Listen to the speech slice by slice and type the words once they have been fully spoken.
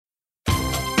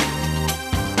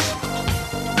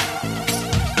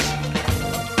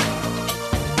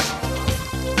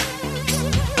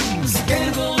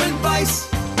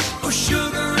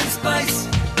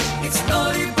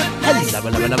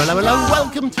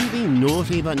Welcome to the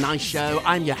Naughty But Nice Show.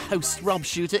 I'm your host, Rob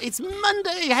Shooter. It's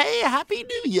Monday. Hey, Happy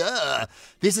New Year.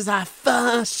 This is our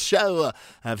first show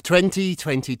of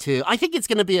 2022. I think it's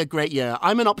going to be a great year.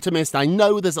 I'm an optimist. I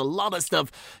know there's a lot of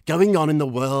stuff going on in the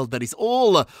world that is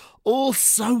all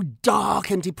so dark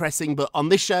and depressing, but on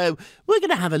this show, we're going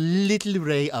to have a little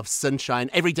ray of sunshine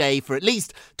every day for at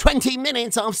least 20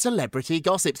 minutes of celebrity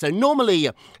gossip. So normally,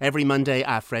 every Monday,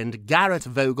 our friend Garrett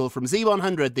Vogel from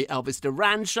Z100, the Elvis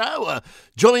Duran Show,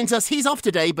 joins us. He's off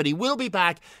today, but he will be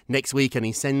back next week, and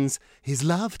he sends his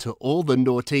love to all the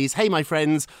naughties. Hey, my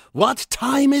friends, what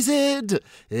time is it?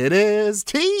 It is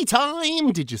tea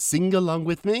time. Did you sing along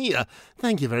with me?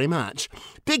 Thank you very much.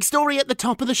 Big story at the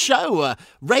top of the show.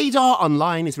 Radar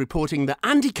Online is reporting that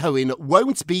Andy Cohen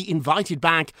won't be invited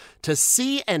back to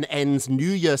CNN's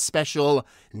New Year special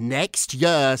next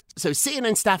year. So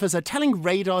CNN staffers are telling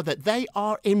Radar that they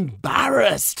are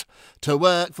embarrassed to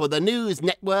work for the news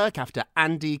network after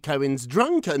Andy Cohen's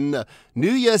drunken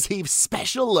New Year's Eve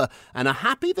special and are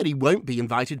happy that he won't be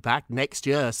invited back next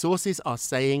year. Sources are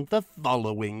saying the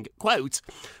following, quote,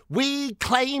 "We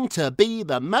claim to be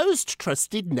the most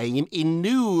trusted name in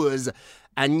news,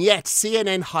 and yet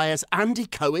CNN hires Andy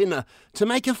Cohen to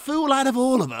make a fool out of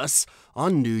all of us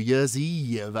on New Year's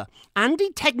Eve.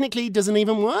 Andy technically doesn't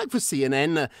even work for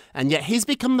CNN, and yet he's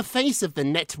become the face of the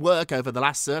network over the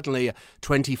last certainly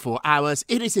 24 hours.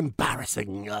 It is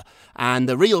embarrassing. And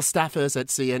the real staffers at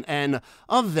CNN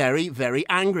are very, very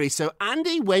angry. So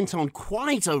Andy went on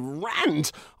quite a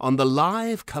rant on the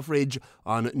live coverage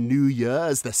on New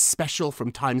Year's, the special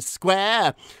from Times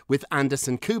Square with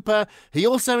Anderson Cooper. He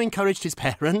also encouraged his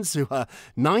parents, who are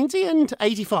 90 and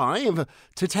 85,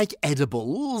 to take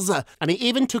edibles. And he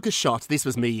even took a shot, this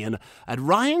was mean, at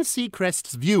Ryan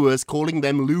Seacrest's viewers, calling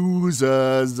them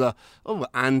losers. Oh,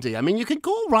 Andy, I mean, you can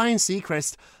call Ryan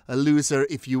Seacrest a loser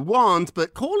if you want,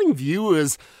 but calling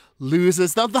viewers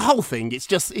losers, the whole thing,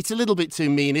 it's a little bit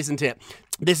too mean, isn't it?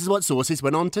 This is what sources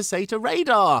went on to say to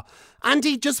Radar.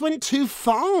 Andy just went too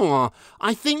far.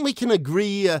 I think we can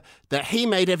agree that he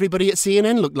made everybody at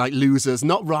CNN look like losers,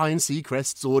 not Ryan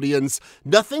Seacrest's audience.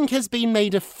 Nothing has been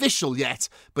made official yet,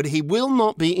 but he will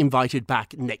not be invited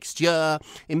back next year.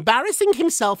 Embarrassing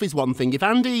himself is one thing. If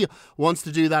Andy wants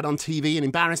to do that on TV and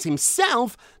embarrass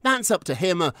himself, that's up to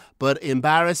him. But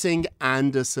embarrassing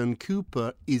Anderson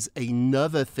Cooper is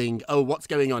another thing. Oh, what's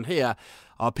going on here?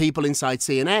 Our people inside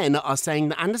CNN are saying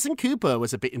that Anderson Cooper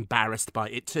was a bit embarrassed by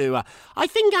it too. I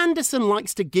think Anderson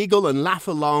likes to giggle and laugh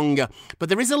along, but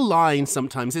there is a line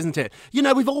sometimes, isn't it? You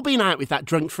know, we've all been out with that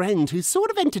drunk friend who's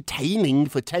sort of entertaining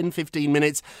for 10, 15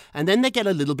 minutes, and then they get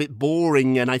a little bit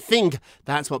boring, and I think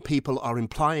that's what people are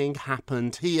implying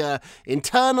happened here.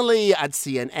 Internally at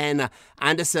CNN,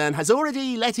 Anderson has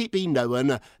already let it be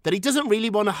known that he doesn't really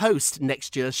want to host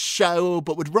next year's show,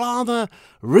 but would rather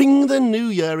ring the new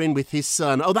year in with his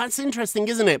son. Oh, that's interesting,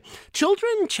 isn't it?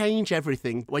 Children change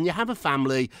everything. When you have a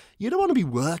family, you don't want to be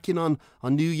working on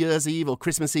New Year's Eve or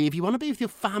Christmas Eve. You want to be with your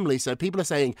family. So people are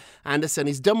saying Anderson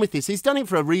is done with this. He's done it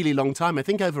for a really long time, I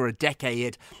think over a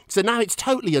decade. So now it's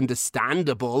totally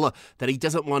understandable that he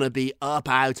doesn't want to be up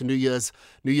out New Year's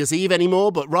Eve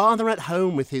anymore, but rather at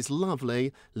home with his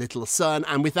lovely little son.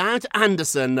 And without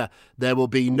Anderson, there will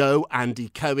be no Andy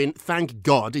Cohen. Thank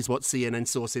God, is what CNN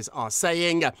sources are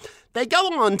saying. They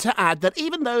go on to add that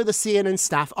even though the CNN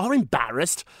staff are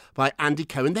embarrassed by Andy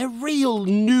Cohen, they're real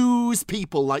news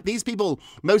people. Like these people,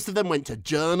 most of them went to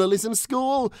journalism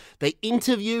school. They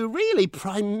interview really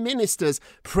prime ministers,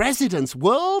 presidents,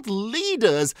 world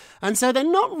leaders. And so they're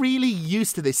not really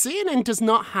used to this. CNN does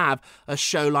not have a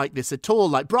show like this at all.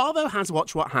 Like Bravo has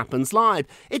Watch What Happens Live.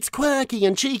 It's quirky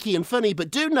and cheeky and funny, but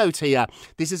do note here,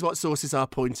 this is what sources are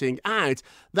pointing out,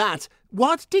 that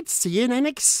what did CNN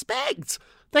expect?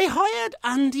 They hired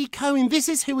Andy Cohen. This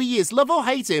is who he is. Love or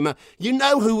hate him, you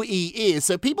know who he is.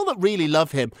 So people that really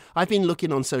love him, I've been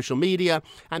looking on social media,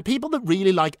 and people that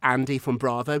really like Andy from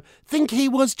Bravo think he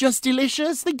was just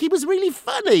delicious, think he was really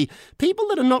funny. People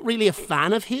that are not really a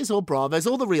fan of his or Bravo's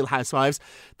or The Real Housewives,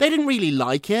 they didn't really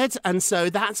like it. And so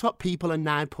that's what people are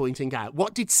now pointing out.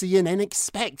 What did CNN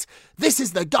expect? This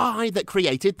is the guy that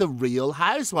created The Real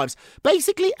Housewives.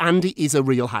 Basically, Andy is a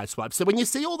Real Housewife. So when you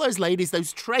see all those ladies,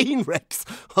 those train wrecks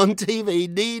on TV,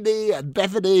 Nene and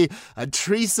Bethany and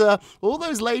Teresa, all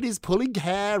those ladies pulling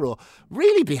hair or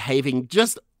really behaving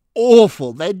just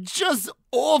awful. They're just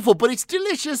awful, but it's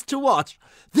delicious to watch.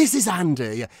 This is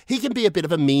Andy. He can be a bit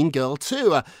of a mean girl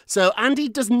too. So Andy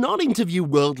does not interview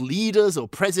world leaders or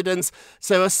presidents.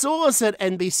 So a source at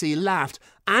NBC laughed.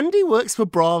 Andy works for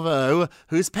Bravo,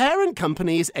 whose parent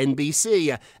company is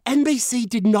NBC. NBC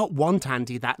did not want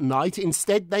Andy that night.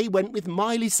 Instead, they went with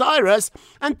Miley Cyrus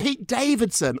and Pete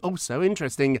Davidson. Oh, so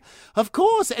interesting. Of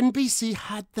course, NBC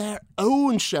had their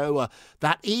own show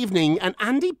that evening, and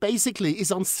Andy basically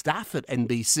is on staff at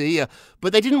NBC,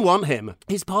 but they didn't want him.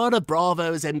 He's part of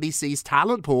Bravo's NBC's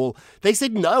talent pool. They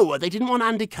said no, they didn't want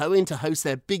Andy Cohen to host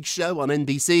their big show on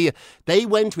NBC. They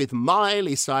went with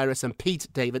Miley Cyrus and Pete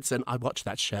Davidson. I watched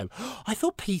that show. I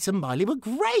thought Pete and Miley were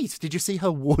great. Did you see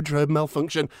her wardrobe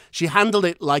malfunction? She handled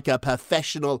it like a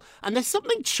professional, and there's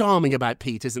something charming about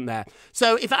Pete, isn't there?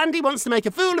 So if Andy wants to make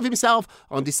a fool of himself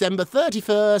on December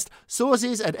 31st,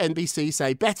 sources at NBC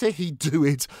say better he do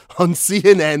it on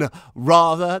CNN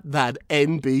rather than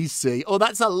NBC. Oh,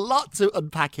 that's a lot to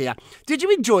unpack here. Did you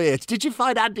enjoy it? Did you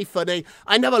find Andy funny?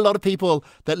 I know a lot of people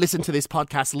that listen to this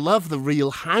podcast love The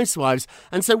Real Housewives,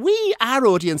 and so our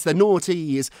audience, the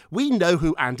naughties, we know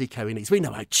who Andy Cohen is. We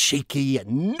know how cheeky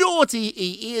and naughty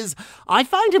he is. I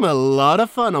find him a lot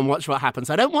of fun on Watch What Happens.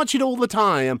 I don't watch it all the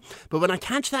time, but when I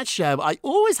catch that show, I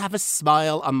always have a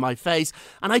smile on my face,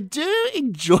 and I do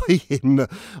enjoy him.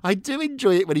 I do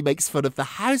enjoy it when he makes fun of the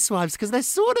housewives, because they're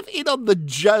sort of in on the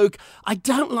joke. I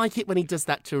don't like it when he does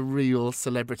that to real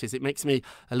celebrities. It makes me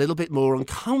a little bit more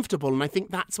uncomfortable, and I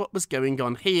think that's what was going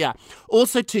on here.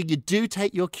 Also, too, you do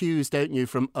take your cues, don't you,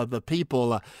 from other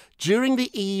people. During the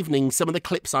evening, some of the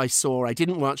clips I saw, I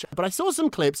didn't watch, but I saw some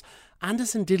clips.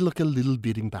 Anderson did look a little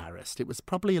bit embarrassed. It was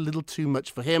probably a little too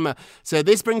much for him. So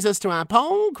this brings us to our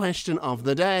poll question of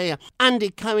the day.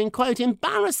 Andy Cohen, quote,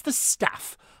 embarrassed the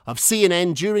staff of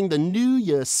CNN during the New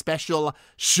Year's special.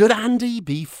 Should Andy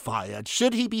be fired?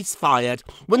 Should he be fired?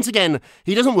 Once again,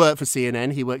 he doesn't work for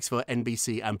CNN. He works for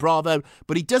NBC and Bravo,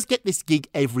 but he does get this gig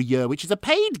every year, which is a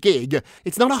paid gig.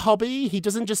 It's not a hobby. He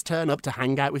doesn't just turn up to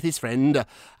hang out with his friend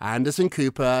Anderson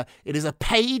Cooper. It is a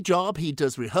paid job. He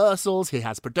does rehearsals. He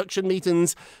has production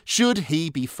meetings. Should he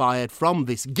be fired from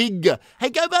this gig? Hey,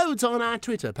 go vote on our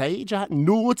Twitter page at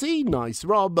Naughty Nice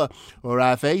Rob, or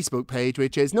our Facebook page,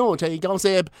 which is Naughty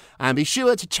Gossip. And be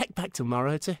sure to check back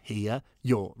tomorrow to hear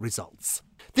your results.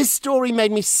 This story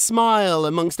made me smile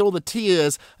amongst all the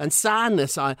tears and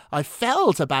sadness I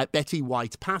felt about Betty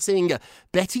White passing.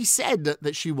 Betty said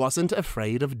that she wasn't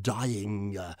afraid of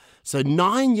dying. So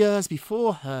 9 years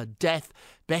before her death,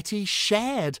 Betty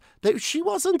shared that she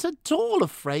wasn't at all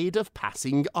afraid of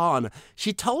passing on.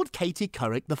 She told Katie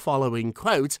Couric the following,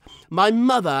 quote, "My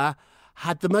mother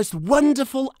had the most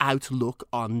wonderful outlook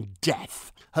on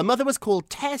death. Her mother was called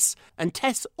Tess, and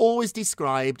Tess always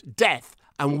described death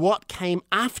and what came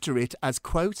after it as,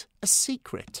 quote, a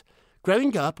secret.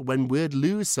 Growing up, when we'd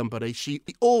lose somebody, she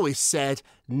always said,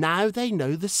 now they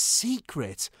know the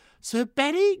secret. So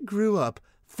Betty grew up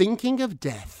thinking of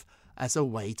death as a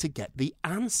way to get the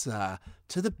answer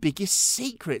to the biggest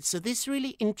secret. So this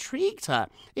really intrigued her.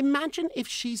 Imagine if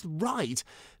she's right.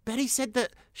 Betty said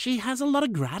that she has a lot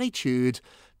of gratitude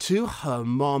to her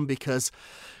mom because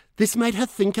this made her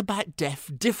think about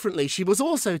death differently. She was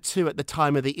also, too, at the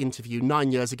time of the interview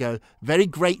 9 years ago, very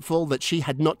grateful that she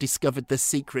had not discovered the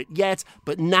secret yet.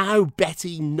 But now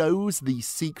Betty knows the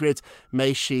secret.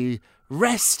 May she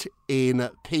rest in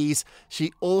peace.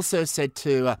 She also said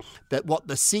to that what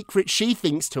the secret she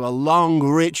thinks to a long,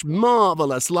 rich,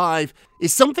 marvellous life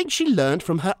is something she learned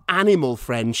from her animal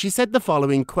friend. She said the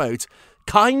following, quote,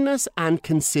 kindness and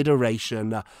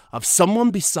consideration of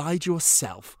someone beside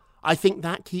yourself. I think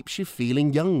that keeps you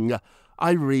feeling young.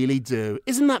 I really do.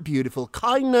 Isn't that beautiful?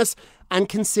 Kindness and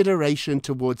consideration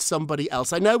towards somebody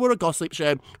else. I know we're a gossip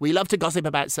show. We love to gossip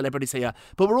about celebrities here,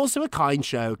 but we're also a kind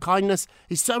show. Kindness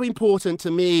is so important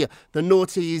to me, the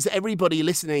naughties, everybody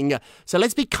listening. So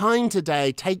let's be kind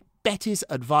today. Take Betty's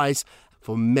advice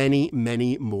for many,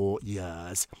 many more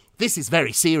years. This is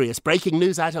very serious. Breaking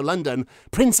news out of London.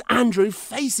 Prince Andrew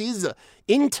faces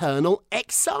internal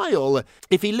exile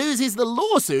if he loses the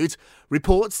lawsuit,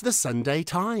 reports the Sunday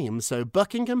Times. So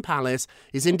Buckingham Palace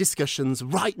is in discussions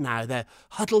right now. They're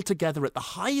huddled together at the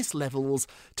highest levels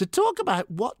to talk about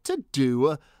what to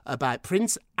do about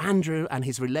Prince Andrew and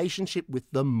his relationship with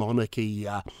the monarchy.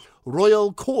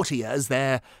 Royal courtiers,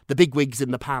 they're the bigwigs in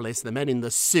the palace, the men in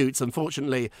the suits.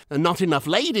 Unfortunately, not enough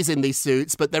ladies in these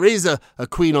suits, but there is a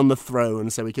queen on the throne,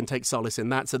 so we can take solace in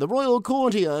that. So the royal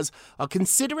courtiers are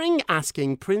considering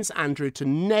asking Prince Andrew to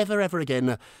never ever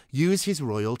again use his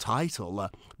royal title.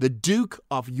 The Duke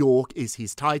of York is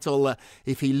his title.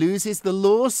 If he loses the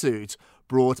lawsuit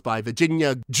brought by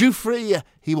Virginia Giuffre.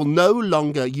 He will no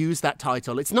longer use that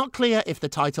title. It's not clear if the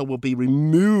title will be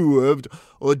removed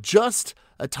or just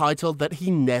a title that he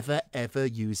never ever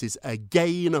uses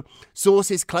again.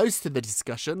 Sources close to the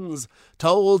discussions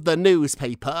told the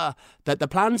newspaper that the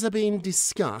plans are being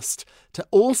discussed to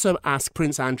also ask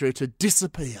Prince Andrew to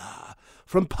disappear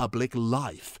from public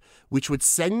life, which would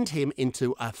send him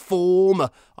into a form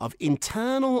of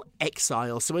internal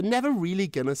exile. So we're never really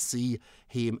going to see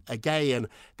him again.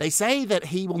 They say that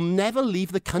he will never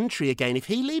leave the country again. If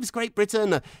he leaves Great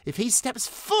Britain, if he steps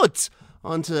foot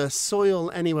onto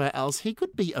soil anywhere else, he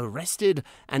could be arrested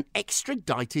and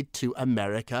extradited to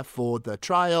America for the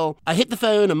trial. I hit the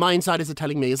phone and my insiders are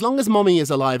telling me as long as Mommy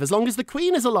is alive, as long as the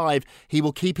Queen is alive, he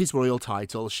will keep his royal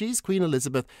title. She's Queen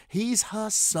Elizabeth. He's her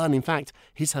son. In fact,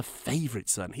 he's her favourite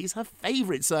son. He's her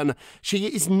favourite son. She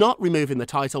is not removing the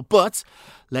title, but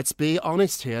let's be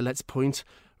honest here. Let's point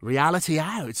reality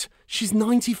out. She's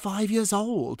 95 years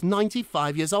old.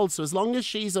 95 years old. So as long as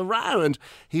she's around,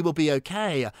 he will be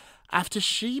okay. After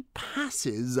she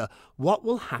passes, what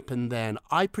will happen then?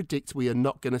 I predict we are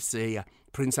not going to see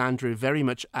Prince Andrew very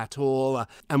much at all.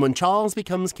 And when Charles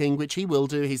becomes king, which he will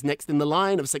do, he's next in the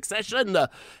line of succession.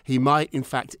 He might, in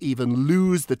fact, even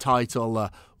lose the title.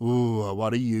 Ooh,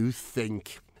 what do you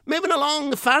think? Moving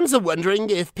along, the fans are wondering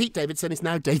if Pete Davidson is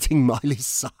now dating Miley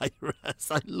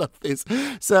Cyrus. I love this.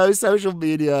 So social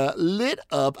media lit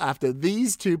up after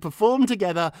these two performed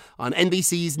together on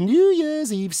NBC's New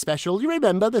Year's Eve special. You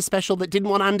remember the special that didn't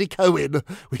want Andy Cohen?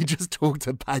 We just talked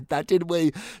about that, didn't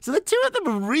we? So the two of them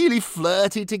were really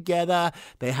flirty together.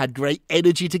 They had great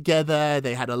energy together.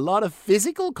 They had a lot of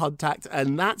physical contact,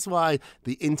 and that's why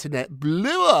the internet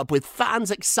blew up with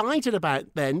fans excited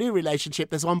about their new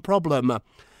relationship. There's one problem.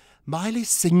 Miley's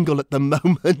single at the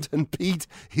moment and Pete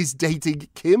is dating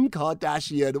Kim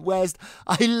Kardashian West.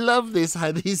 I love this,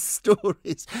 how these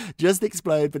stories just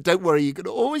explode. But don't worry, you can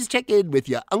always check in with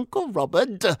your Uncle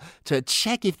Robert to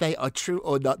check if they are true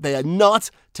or not. They are not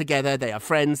together. They are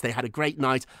friends. They had a great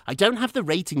night. I don't have the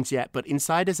ratings yet, but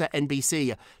insiders at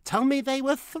NBC tell me they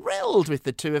were thrilled with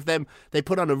the two of them. They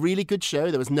put on a really good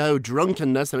show. There was no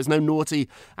drunkenness. There was no naughty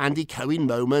Andy Cohen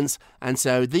moments. And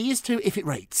so these two, if it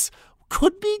rates,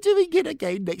 could be doing it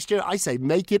again next year. I say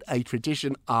make it a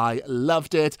tradition. I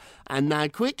loved it. And now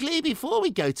quickly, before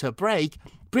we go to break,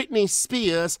 Britney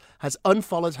Spears has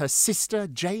unfollowed her sister,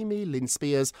 Jamie Lynn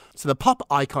Spears. So the pop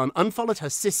icon unfollowed her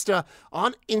sister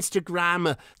on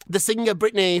Instagram. The singer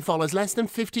Britney follows less than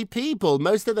 50 people.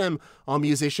 Most of them are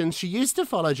musicians. She used to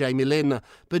follow Jamie Lynn,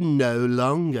 but no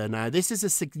longer. Now, this is a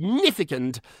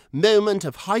significant moment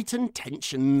of heightened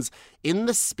tensions in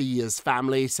the Spears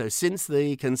family. So since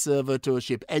the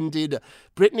conservatorship ended,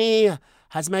 Britney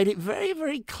has made it very,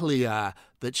 very clear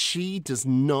that she does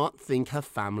not think her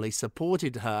family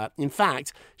supported her. In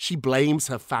fact, she blames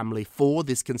her family for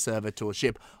this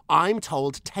conservatorship. I'm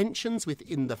told tensions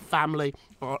within the family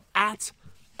are at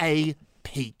a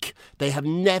peak. They have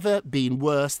never been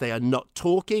worse. They are not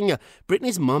talking.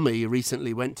 Britney's mummy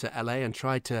recently went to LA and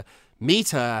tried to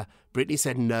meet her. Britney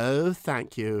said no,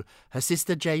 thank you. Her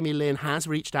sister Jamie Lynn has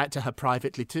reached out to her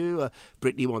privately too.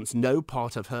 Britney wants no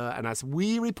part of her. And as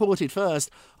we reported first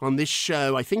on this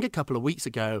show, I think a couple of weeks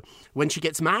ago, when she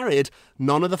gets married,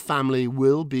 none of the family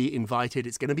will be invited.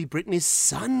 It's going to be Britney's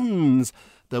sons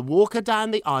that walk her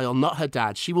down the aisle, not her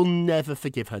dad. She will never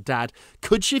forgive her dad.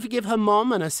 Could she forgive her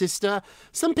mom and her sister?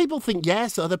 Some people think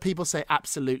yes, other people say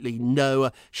absolutely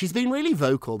no. She's been really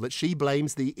vocal that she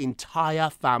blames the entire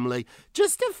family,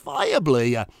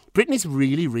 justifiably. Britney's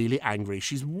really, really angry.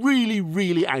 She's really,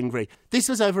 really angry. This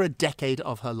was over a decade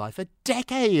of her life, a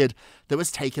decade that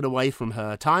was taken away from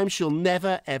her. Time she'll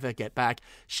never, ever get back.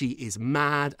 She is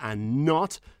mad and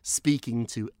not speaking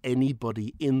to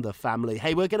anybody in the family.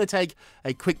 Hey, we're going to take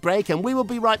a quick break and we will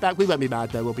be right back. We won't be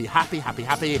mad though. We'll be happy, happy,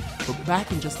 happy. We'll be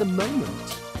back in just a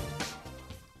moment.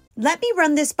 Let me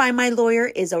run this by my lawyer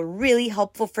is a really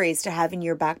helpful phrase to have in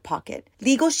your back pocket.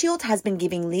 Legal Shield has been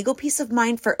giving legal peace of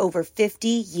mind for over 50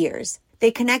 years.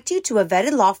 They connect you to a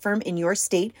vetted law firm in your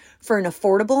state for an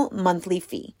affordable monthly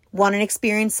fee. Want an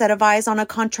experienced set of eyes on a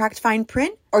contract fine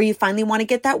print? Or you finally want to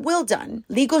get that will done?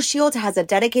 Legal Shield has a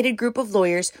dedicated group of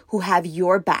lawyers who have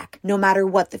your back, no matter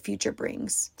what the future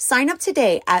brings. Sign up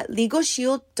today at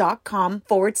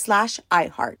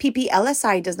LegalShield.com/iHeart.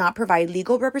 PPLSI does not provide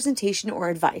legal representation or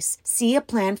advice. See a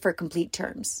plan for complete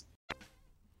terms.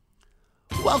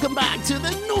 Welcome back to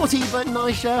the Naughty But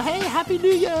Nice Show. Hey, Happy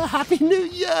New Year, Happy New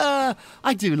Year.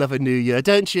 I do love a new year,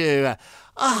 don't you?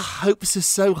 Hopes are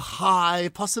so high,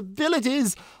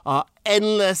 possibilities are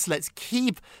endless. Let's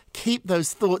keep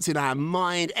those thoughts in our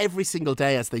mind every single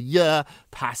day as the year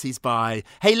passes by.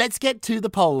 Hey, let's get to the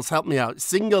polls. Help me out.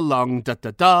 Sing along.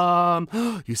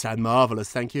 Da-da-dum. You sound marvellous.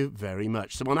 Thank you very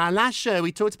much. So on our last show,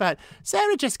 we talked about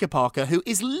Sarah Jessica Parker, who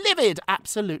is livid,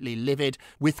 absolutely livid,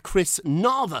 with Chris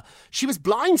Nova. She was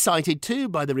blindsided too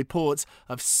by the reports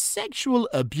of sexual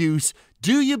abuse.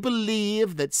 Do you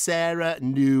believe that Sarah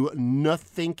knew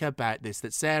nothing about this?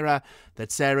 That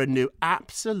Sarah knew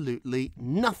absolutely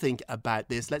nothing about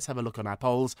this? Let's have a look on our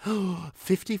polls.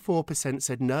 54%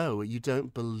 said no, you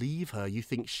don't believe her. You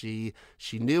think she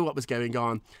knew what was going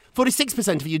on.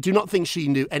 46% of you do not think she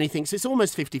knew anything, so it's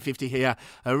almost 50-50 here.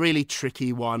 A really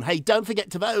tricky one. Hey, don't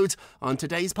forget to vote on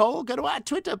today's poll. Go to our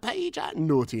Twitter page at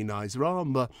Naughty Nice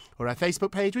Rob, or our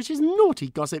Facebook page, which is Naughty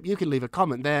Gossip. You can leave a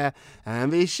comment there,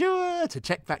 and be sure to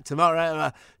check back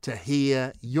tomorrow to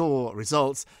hear your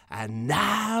results. And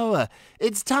now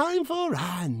it's time for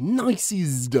our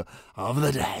nicest of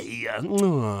the day.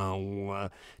 Oh,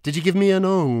 did you give me an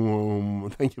oh?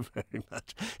 Thank you very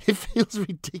much. It feels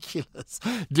ridiculous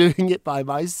doing it by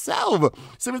myself.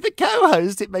 So with the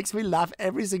co-host, it makes me laugh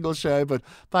every single show, but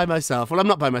by myself, well, I'm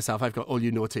not by myself. I've got all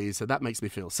you naughties, so that makes me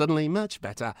feel suddenly much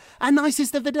better. And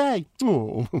nicest of the day.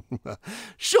 Oh.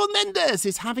 Shawn Mendes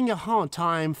is having a hard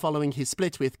time following his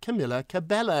split with Camila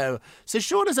Cabello. So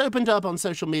Shawn has opened up on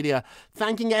social media,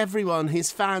 thanking everyone,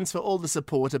 his fans, for all the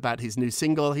support about his new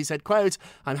single. He said, quote,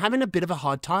 "I'm having a bit of a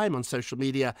hard time on social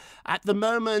media at the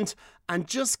moment, and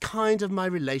just kind of my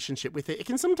relationship with it. It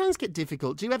can sometimes get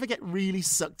difficult. Do you ever get really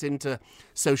sucked into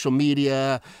social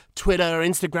media, Twitter,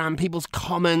 Instagram, people's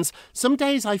comments? Some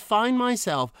days I find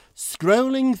myself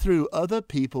scrolling through other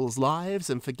people's lives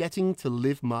and forgetting to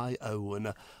live my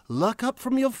own. Look up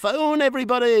from your phone,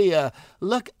 everybody.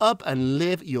 Look up and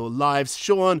live your lives."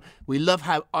 Shawn, we love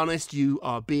how honest you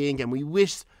are being, and we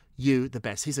wish you the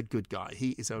best. He's a good guy. He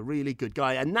is a really good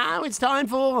guy. And now it's time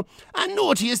for our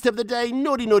naughtiest of the day.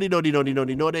 Naughty, naughty, naughty, naughty,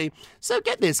 naughty, naughty. So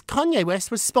get this. Kanye West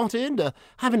was spotted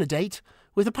having a date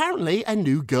with apparently a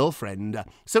new girlfriend.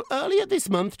 So earlier this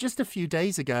month, just a few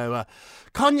days ago,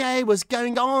 Kanye was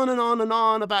going on and on and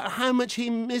on about how much he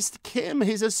missed Kim,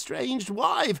 his estranged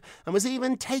wife, and was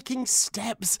even taking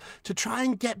steps to try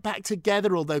and get back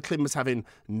together, although Kim was having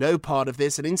no part of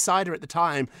this. An insider at the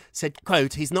time said,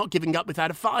 quote, "He's not giving up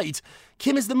without a fight.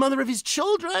 Kim is the mother of his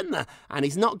children, and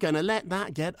he's not going to let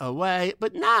that get away."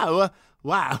 But now,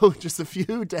 wow, just a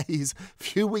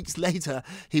few weeks later,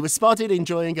 he was spotted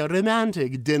enjoying a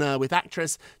romantic dinner with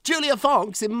actress Julia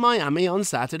Fox in Miami on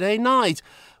Saturday night.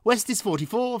 West is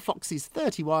 44, Fox is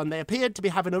 31. They appeared to be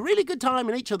having a really good time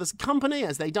in each other's company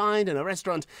as they dined in a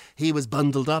restaurant. He was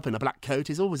bundled up in a black coat.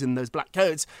 He's always in those black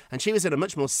coats. And she was in a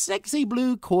much more sexy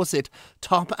blue corset,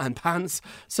 top and pants.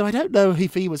 So I don't know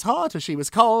if he was hot or she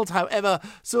was cold. However,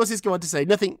 sources go on to say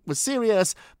nothing was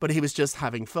serious, but he was just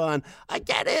having fun. I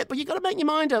get it, but you got to make your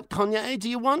mind up, Kanye. Do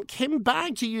you want Kim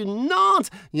back? Do you not?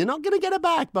 You're not going to get her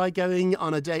back by going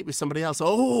on a date with somebody else.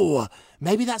 Oh,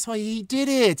 maybe that's why he did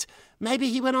it.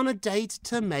 Maybe he went on a date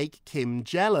to make Kim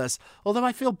jealous. Although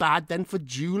I feel bad then for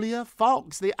Julia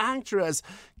Fox, the actress.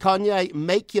 Kanye,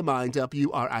 make your mind up.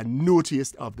 You are our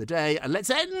naughtiest of the day. And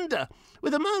let's end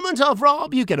with a moment of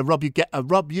Rob. You get a Rob, you get a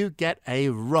Rob, you get a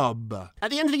Rob. At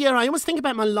the end of the year, I always think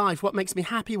about my life, what makes me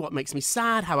happy, what makes me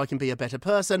sad, how I can be a better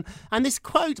person. And this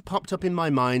quote popped up in my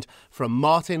mind from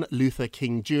Martin Luther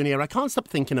King Jr. I can't stop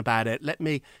thinking about it. Let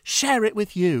me share it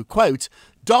with you. Quote,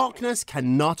 "Darkness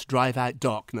cannot drive out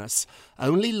darkness.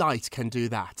 Only light can do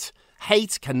that.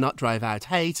 Hate cannot drive out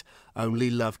hate. Only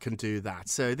love can do that."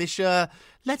 So this year,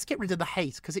 let's get rid of the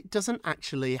hate, because it doesn't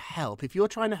actually help. If you're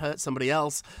trying to hurt somebody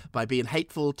else by being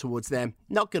hateful towards them,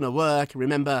 not going to work.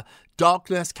 Remember,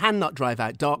 darkness cannot drive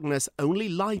out darkness. Only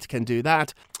light can do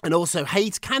that. And also,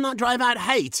 hate cannot drive out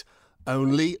hate.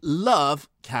 Only love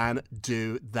can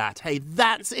do that. Hey,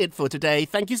 that's it for today.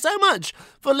 Thank you so much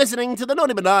for listening to the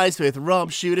Naughty But Nice with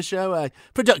Rob Shooter Show, a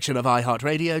production of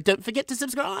iHeartRadio. Don't forget to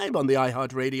subscribe on the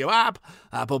iHeartRadio app,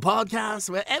 Apple Podcasts,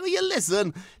 wherever you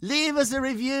listen. Leave us a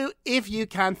review if you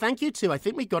can. Thank you too. I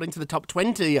think we got into the top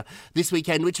 20 this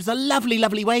weekend, which was a lovely,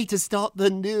 lovely way to start the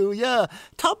new year.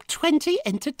 Top 20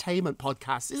 entertainment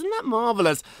podcasts. Isn't that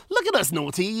marvellous? Look at us,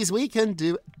 naughties. We can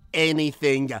do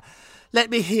anything. Let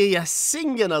me hear you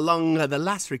singing along the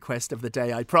last request of the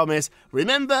day, I promise.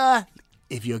 Remember,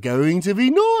 if you're going to be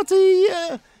naughty,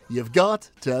 you've got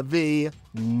to be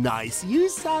nice. You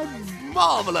sound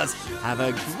marvellous. Have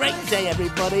a great day,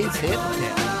 everybody. Tip,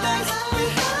 tip.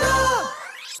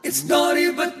 It's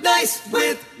Naughty But Nice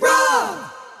with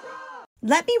Rob.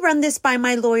 "Let me run this by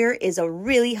my lawyer" is a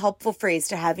really helpful phrase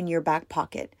to have in your back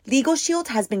pocket. Legal Shield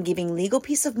has been giving legal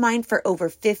peace of mind for over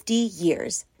 50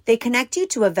 years. They connect you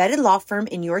to a vetted law firm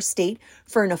in your state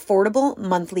for an affordable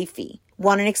monthly fee.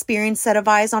 Want an experienced set of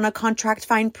eyes on a contract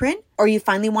fine print? Or you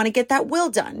finally want to get that will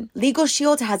done? Legal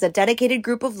Shield has a dedicated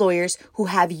group of lawyers who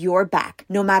have your back,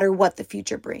 no matter what the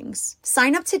future brings.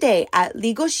 Sign up today at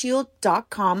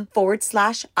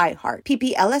LegalShield.com/iHeart.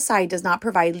 PPLSI does not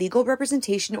provide legal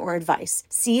representation or advice.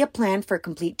 See a plan for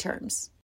complete terms.